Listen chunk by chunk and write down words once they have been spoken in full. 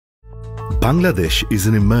Bangladesh is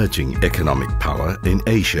an emerging economic power in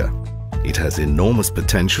Asia. It has enormous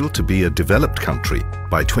potential to be a developed country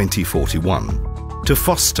by 2041. To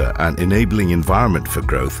foster an enabling environment for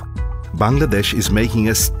growth, Bangladesh is making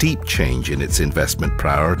a steep change in its investment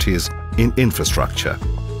priorities in infrastructure.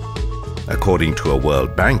 According to a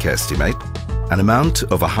World Bank estimate, an amount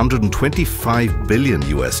of $125 billion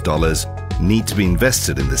need to be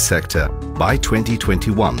invested in this sector by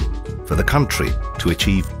 2021 for the country to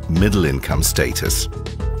achieve middle-income status.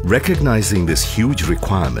 Recognizing this huge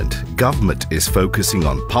requirement, government is focusing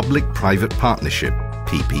on public-private partnership,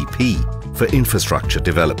 PPP, for infrastructure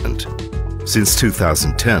development. Since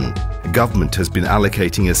 2010, government has been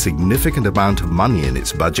allocating a significant amount of money in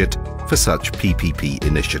its budget for such PPP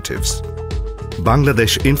initiatives.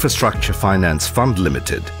 Bangladesh Infrastructure Finance Fund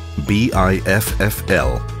Limited,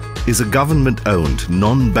 BIFFL, is a government-owned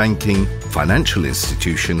non-banking financial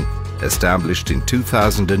institution established in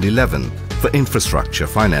 2011 for infrastructure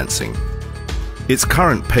financing. Its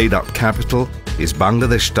current paid-up capital is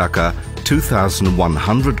Bangladesh Taka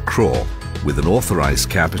 2,100 crore with an authorized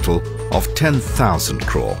capital of 10,000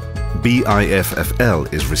 crore.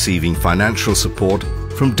 BIFFL is receiving financial support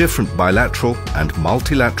from different bilateral and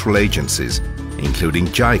multilateral agencies, including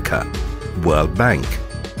JICA, World Bank,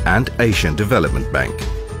 and Asian Development Bank.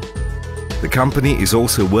 The company is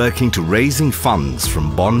also working to raising funds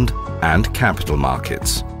from bond and capital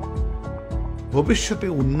markets. ভবিষ্যতে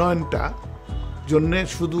উন্নয়নটা জন্য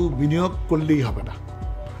শুধু বিনিয়োগ করলেই হবে না।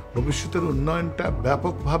 ভবিষ্যতের উন্নয়নটা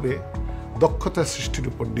ব্যাপকভাবে দক্ষতা সৃষ্টির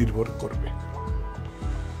উপর নির্ভর করবে।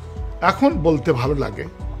 এখন বলতে ভালো লাগে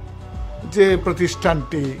যে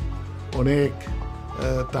প্রতিষ্ঠানটি অনেক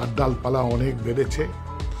তার ডালপালা অনেক বেড়েছে।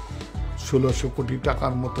 1600 কোটি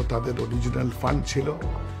টাকার মতো তাদের অরিজিনাল ফান্ড ছিল,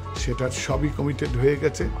 সেটার সবই কমিটেড হয়ে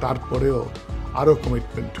গেছে, তারপরেও আরো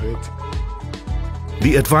কমিটমেন্ট হয়েছে।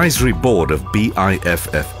 The advisory board of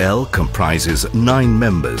BIFFL comprises 9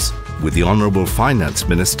 members, with the Honourable Finance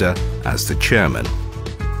Minister as the chairman.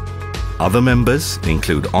 Other members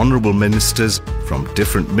include honourable ministers from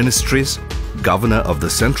different ministries, governor of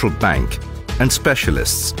the central bank, and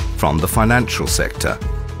specialists from the financial sector.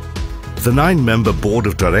 The 9-member board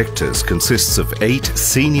of directors consists of 8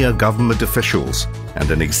 senior government officials and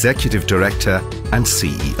an executive director and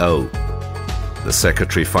CEO. The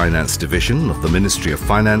Secretary Finance Division of the Ministry of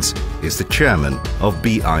Finance is the chairman of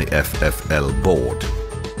BIFFL board.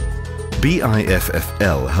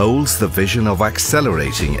 BIFFL holds the vision of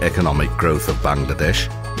accelerating economic growth of Bangladesh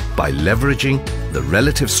by leveraging the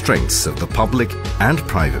relative strengths of the public and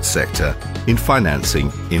private sector in financing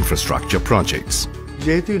infrastructure projects.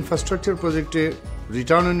 যেহেতু infrastructure প্রজেক্টে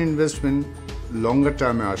return on investment লঙ্গার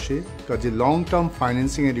টার্মে আসে, কাজে long term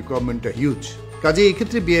financing এর রিকোয়ারমেন্টটা huge. কাজে এই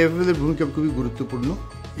ক্ষেত্রে বিআইএফএল এর ভূমিকা খুবই গুরুত্বপূর্ণ।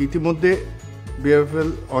 ইতিমধ্যে বিআইএফএল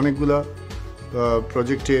অনেকগুলা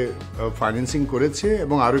প্রজেক্টে ফাইন্যান্সিং করেছে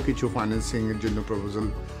এবং আরও কিছু ফাইন্যান্সিং এর জন্য প্রপোজাল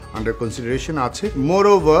আন্ডার কনসিডারেশন আছে। মোর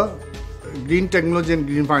over green technology and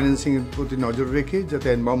green financing এর প্রতি নজর রেখে যাতে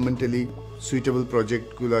এনভায়রনমেন্টালি সুইটেবল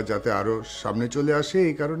প্রজেক্টগুলো যাতে আরও সামনে চলে আসে,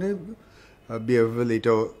 এই কারণে বিআইএফএল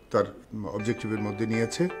এটাও তার অবজেক্টিভের মধ্যে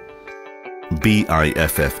নিয়েছে।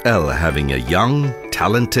 BIFFL, having a young,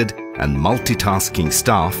 talented and multitasking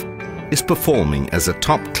staff, is performing as a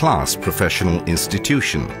top-class professional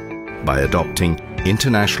institution by adopting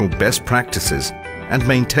international best practices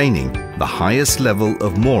and maintaining the highest level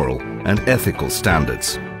of moral and ethical standards.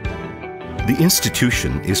 The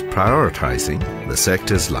institution is prioritizing the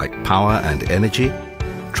sectors like power and energy,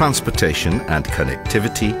 transportation and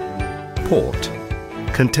connectivity, port,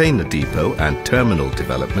 container depot and terminal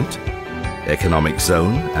development, economic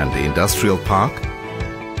zone and the industrial park,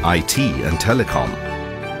 IT and telecom,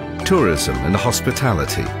 tourism and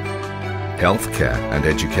hospitality, healthcare and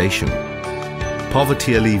education,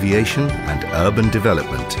 poverty alleviation and urban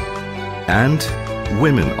development, and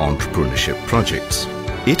women entrepreneurship projects.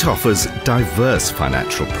 It offers diverse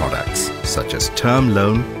financial products such as term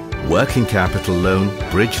loan, working capital loan,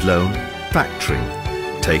 bridge loan, factoring,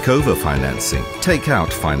 takeover financing,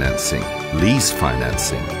 takeout financing, lease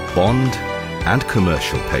financing, bond, and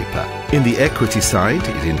commercial paper. In the equity side,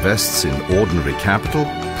 it invests in ordinary capital,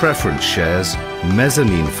 preference shares,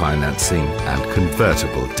 mezzanine financing, and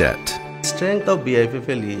convertible debt. The strength of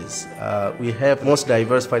BIFFL is we have most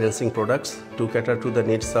diverse financing products to cater to the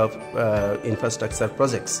needs of infrastructure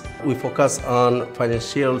projects. We focus on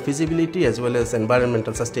financial feasibility as well as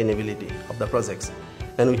environmental sustainability of the projects.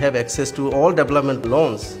 And we have access to all development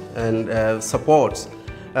loans and supports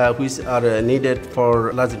which are needed for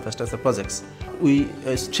large infrastructure projects. We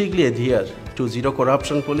strictly adhere to zero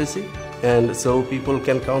corruption policy, and so people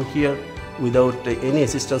can come here without any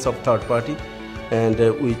assistance of third party. and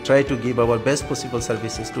we try to give our best possible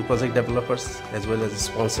services to project developers as well as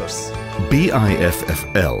sponsors.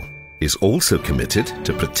 BIFFL is also committed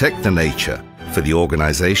to protect the nature. For the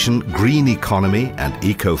organization, green economy and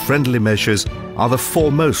eco-friendly measures are the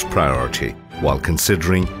foremost priority while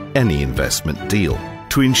considering any investment deal.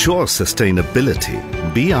 To ensure sustainability,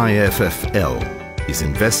 BIFFL is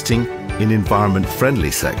investing in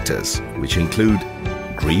environment-friendly sectors, which include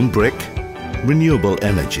green brick, renewable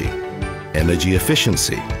energy, energy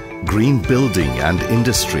efficiency, green building and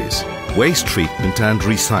industries, waste treatment and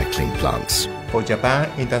recycling plants. For Japan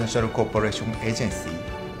International Cooperation Agency,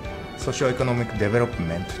 socio-economic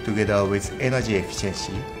development together with energy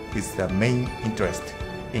efficiency is the main interest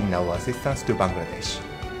in our assistance to Bangladesh.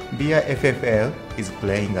 BIFFL is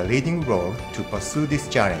playing a leading role to pursue this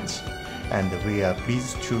challenge, and we are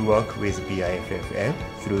pleased to work with BIFFL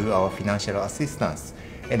through our financial assistance,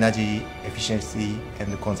 energy efficiency and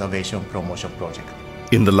conservation promotion project.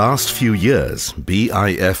 In the last few years,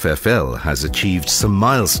 BIFFL has achieved some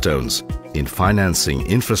milestones in financing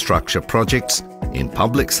infrastructure projects in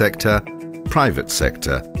public sector, private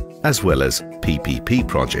sector, as well as PPP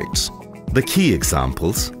projects. The key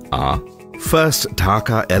examples are: first,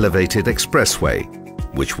 Dhaka Elevated Expressway,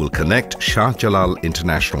 which will connect Shah Jalal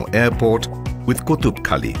International Airport with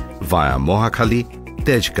Kutubkhali via Mohakhali,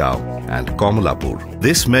 Tejgaon and Komolapur.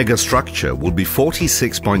 This mega structure will be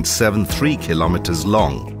 46.73 kilometers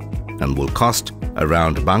long and will cost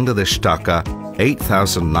around Bangladesh taka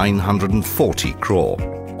 8,940 crore.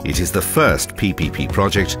 It is the first PPP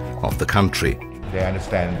project of the country. They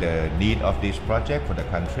understand the need of this project for the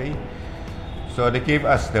country. So they gave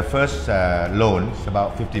us the first loan, it's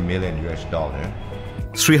about $50 million.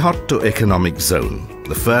 Srihatto Economic Zone,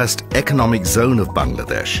 the first economic zone of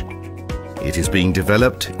Bangladesh. It is being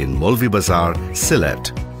developed in Molvibazar, Sylhet,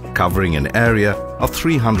 covering an area of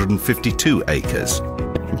 352 acres.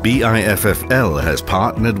 BIFFL has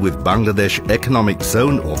partnered with Bangladesh Economic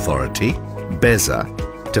Zone Authority, BEZA,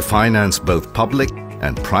 to finance both public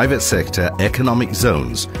and private sector economic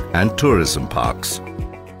zones and tourism parks.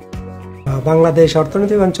 Bangladesh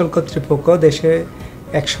অর্থনৈতিক অঞ্চল কর্তৃপক্ষ দেশে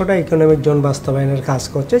 100টা economic zone বাস্তবায়নের কাজ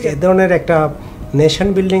করছে। এই ধরনের একটা নেশন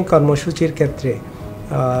বিল্ডিং কর্মসূচির ক্ষেত্রে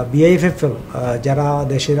বিআইএফএফএল যারা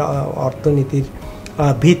দেশের অর্থনীতির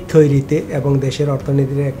ভিত তৈরিতে এবং দেশের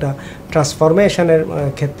অর্থনীতির একটা ট্রান্সফরমেশনের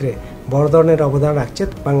ক্ষেত্রে বড় ধরনের অবদান রাখছে।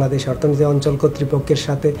 বাংলাদেশ অর্থনৈতিক অঞ্চল কর্তৃপক্ষের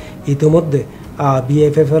সাথে ইতিমধ্যে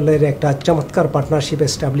বিআইএফএফএল এর একটা চমৎকার পার্টনারশিপ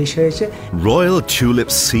এস্টাবলিশ হয়েছে। Royal Tulip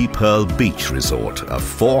Sea Pearl Beach Resort, a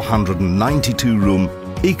 492-room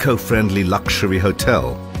eco-friendly luxury hotel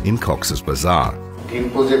in Cox's Bazar. Green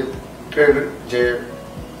প্রজেক্টের যে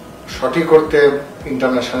সঠিক করতে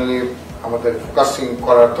ইন্টারন্যাশনালি আমাদের ফোকাসিং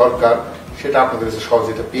করার দরকার সেটা আপনাদের কাছে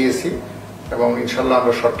সহযোগিতা পেয়েছি এবং ইনশাআল্লাহ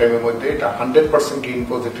আমরা শর্ট টাইমের মধ্যে এটা 100% গ্রিন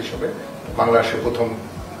প্রজেক্ট হিসেবে বাংলাদেশে প্রথম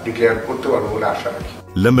ডিক্লেয়ার করতে পারবো বলে আশা রাখি।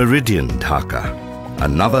 Le Méridien Dhaka,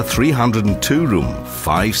 another 302-room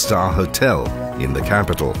 5-star hotel in the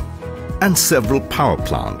capital, and several power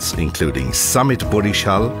plants including Summit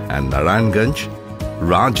Borishal and Narayanganj,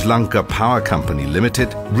 Rajlanka Power Company Limited,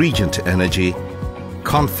 Regent Energy,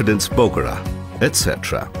 Confidence Bogara, etc.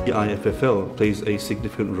 The IFFL plays a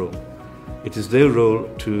significant role. It is their role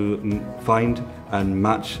to find and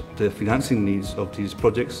match the financing needs of these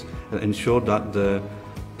projects and ensure that the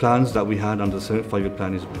plans that we had under the 75-year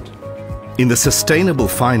plan is met. In the sustainable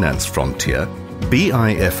finance frontier,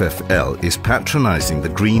 BIFFL is patronizing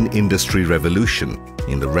the green industry revolution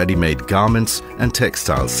in the ready-made garments and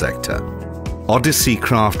textile sector. Odyssey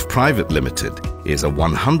Craft Private Limited is a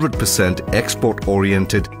 100%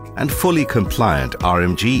 export-oriented and fully compliant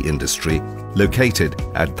RMG industry located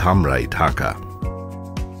at Dhamrai, Dhaka.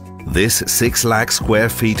 This 6 lakh square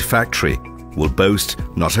feet factory will boast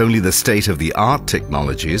not only the state-of-the-art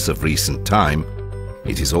technologies of recent time,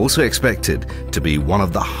 it is also expected to be one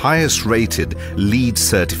of the highest-rated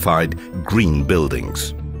LEED-certified green buildings.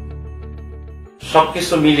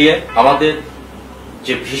 সবকিছু মিলিয়ে আমাদের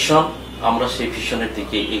যে vision আমরা সেই ভিশনের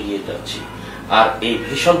দিকে এগিয়ে যাচ্ছি আর এই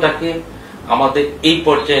ভিশনটাকে আমাদের এই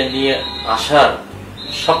পর্যায়ে নিয়ে আসার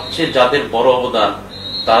সবচেয়ে যাদের বড় অবদান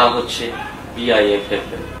তারা হচ্ছে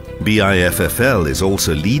BIFFL. BIFFL is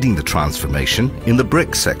also leading the transformation in the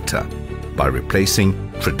brick sector by replacing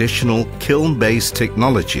traditional kiln-based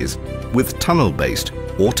technologies with tunnel-based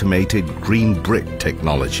automated green brick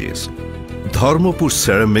technologies. Dharmapur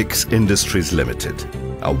Ceramics Industries Limited,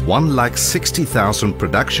 a 160,000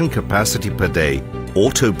 production capacity per day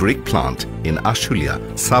auto brick plant in Ashulya,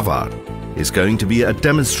 Savar, is going to be a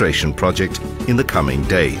demonstration project in the coming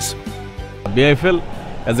days. BIFFL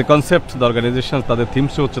as a concept, the organization তাদের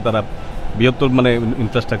themes হচ্ছে তারা বৃহত্তর মানে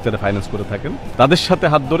ইনফ্রাস্ট্রাকচারে finance করে থাকেন। তাদের সাথে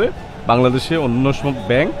হাত ধরে বাংলাদেশে অন্য সব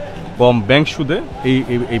ব্যাংক কম ব্যাংক সুদে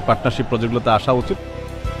এই পার্টনারশিপ প্রজেক্টগুলোতে আসা উচিত।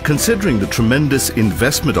 Considering the tremendous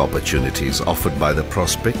investment opportunities offered by the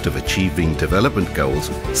prospect of achieving development goals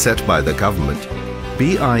set by the government,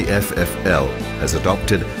 BIFFL has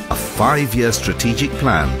adopted a 5-year strategic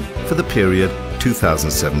plan for the period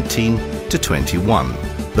 2017 to 21.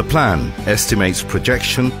 The plan estimates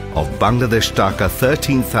projection of Bangladesh taka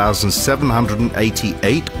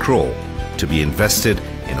 13,788 crore to be invested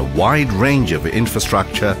in a wide range of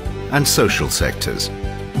infrastructure and social sectors.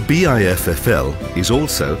 BIFFL is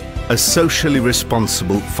also a socially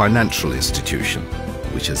responsible financial institution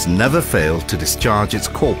which has never failed to discharge its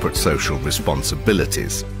corporate social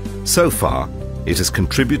responsibilities. So far, it has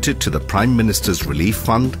contributed to the Prime Minister's Relief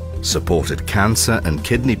Fund, supported cancer and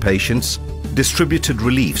kidney patients, distributed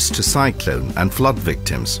reliefs to cyclone and flood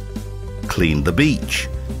victims, cleaned the beach,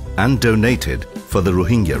 and donated for the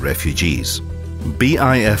Rohingya refugees.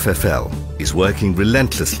 BIFFL is working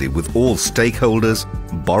relentlessly with all stakeholders,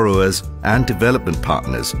 borrowers and development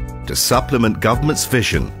partners to supplement government's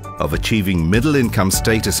vision of achieving middle income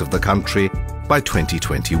status of the country by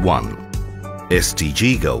 2021,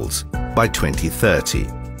 SDG goals by 2030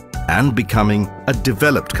 and becoming a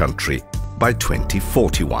developed country by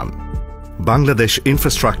 2041. Bangladesh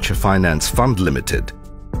Infrastructure Finance Fund Limited,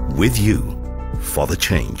 with you for the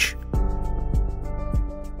change.